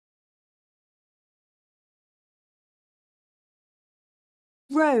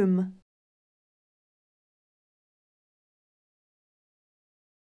Rome,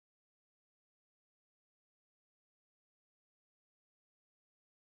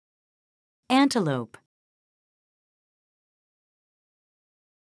 Antelope.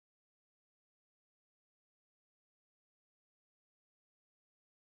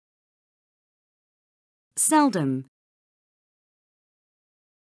 Seldom.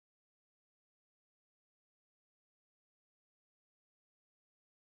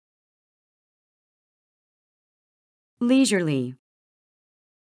 Leisurely.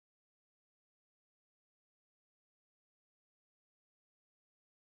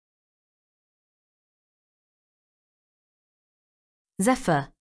 Zephyr.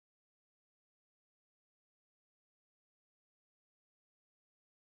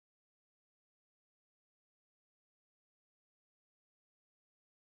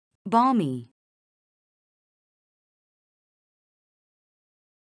 Balmy.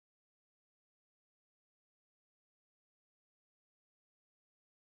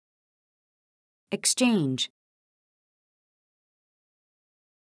 Exchange.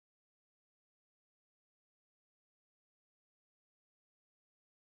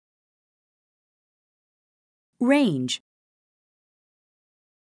 Range.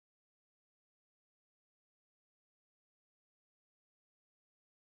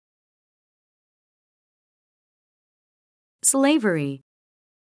 Slavery.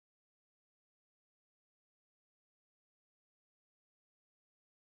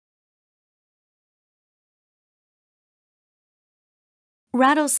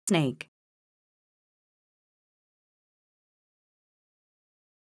 Rattlesnake.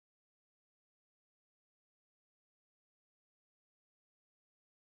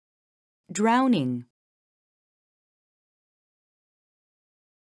 Drowning.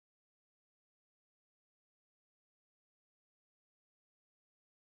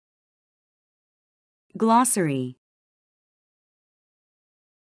 Glossary.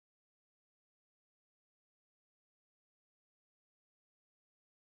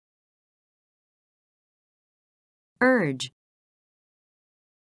 Urge.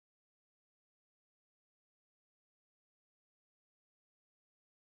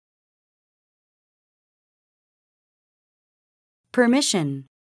 Permission.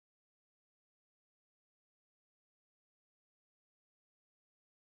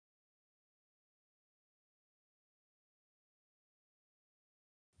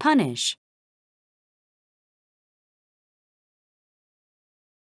 Punish.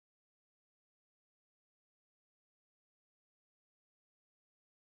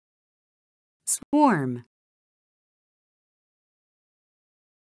 Swarm.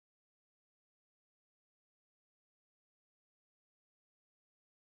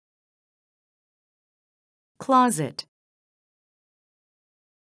 Closet.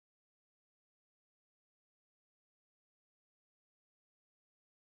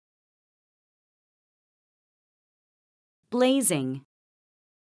 Blazing.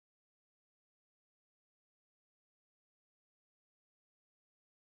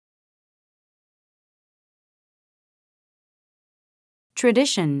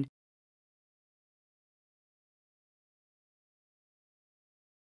 Tradition.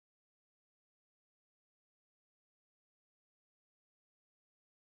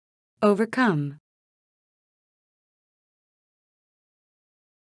 Overcome.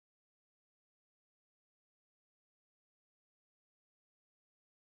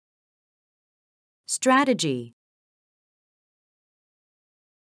 Strategy.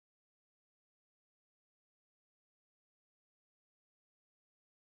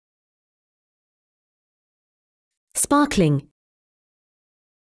 Sparkling.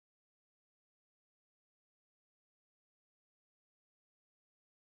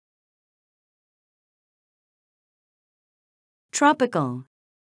 Tropical.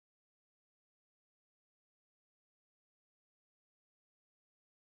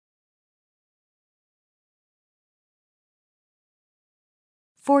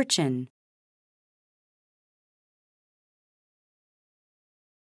 Fortune.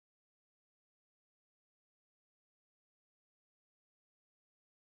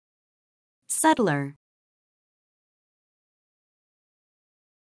 Settler.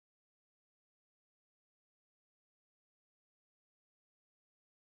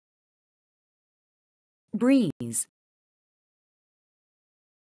 Breeze.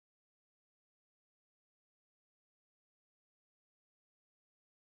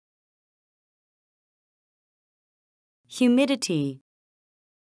 Humidity.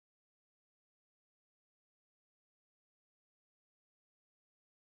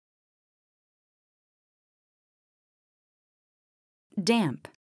 damp.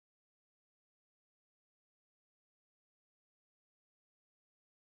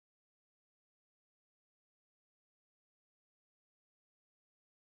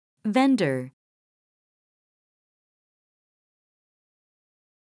 Vendor.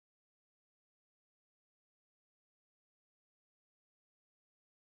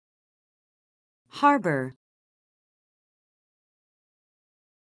 Harbor.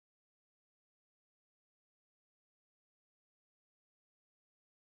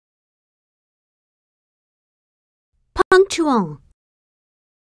 Punctual.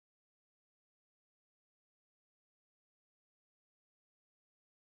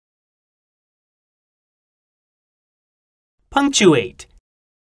 Punctuate.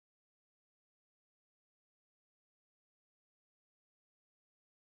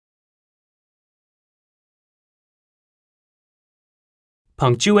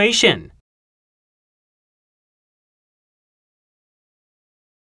 Punctuation.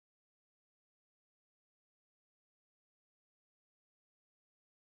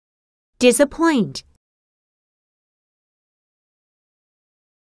 Disappoint.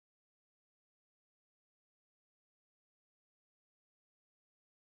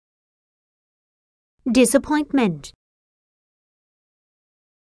 Disappointment.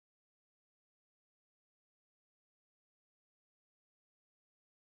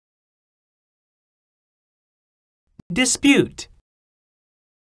 Dispute.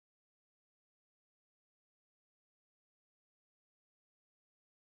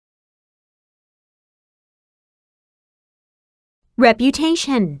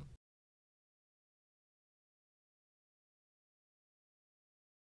 Reputation.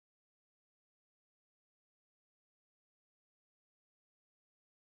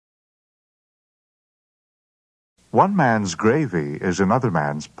 One man's gravy is another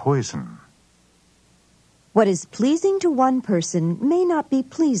man's poison. What is pleasing to one person may not be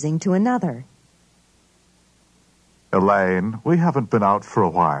pleasing to another. Elaine, we haven't been out for a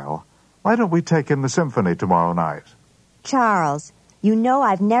while. Why don't we take in the symphony tomorrow night? Charles, you know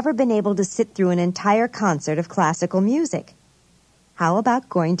I've never been able to sit through an entire concert of classical music. How about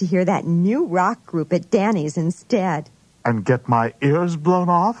going to hear that new rock group at Danny's instead? And get my ears blown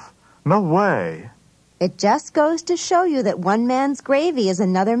off? No way. It just goes to show you that one man's gravy is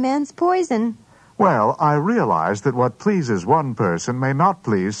another man's poison. Well, I realize that what pleases one person may not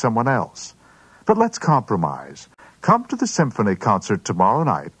please someone else. But let's compromise. Come to the symphony concert tomorrow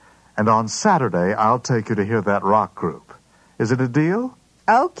night, and on Saturday I'll take you to hear that rock group. Is it a deal?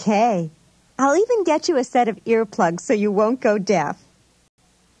 Okay. I'll even get you a set of earplugs so you won't go deaf.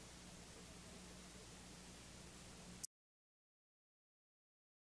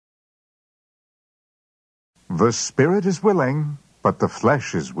 The spirit is willing, but the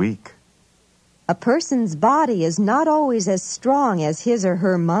flesh is weak. A person's body is not always as strong as his or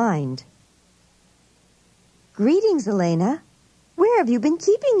her mind. Greetings, Elena. Where have you been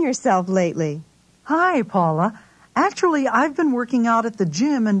keeping yourself lately? Hi, Paula. Actually, I've been working out at the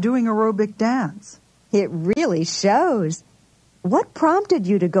gym and doing aerobic dance. It really shows. What prompted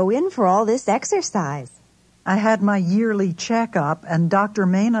you to go in for all this exercise? I had my yearly checkup, and Dr.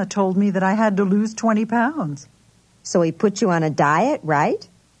 Mena told me that I had to lose 20 pounds. So he put you on a diet, right?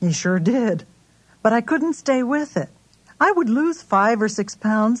 He sure did. But I couldn't stay with it. I would lose 5 or 6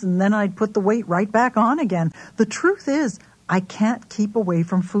 pounds, and then I'd put the weight right back on again. The truth is, I can't keep away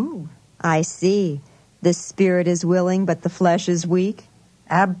from food. I see. The spirit is willing, but the flesh is weak.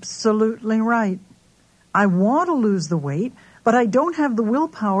 Absolutely right. I want to lose the weight, but I don't have the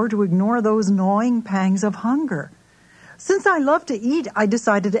willpower to ignore those gnawing pangs of hunger. Since I love to eat, I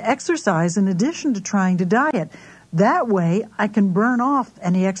decided to exercise in addition to trying to diet. That way, I can burn off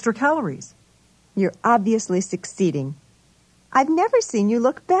any extra calories. You're obviously succeeding. I've never seen you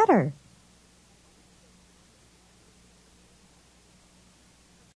look better.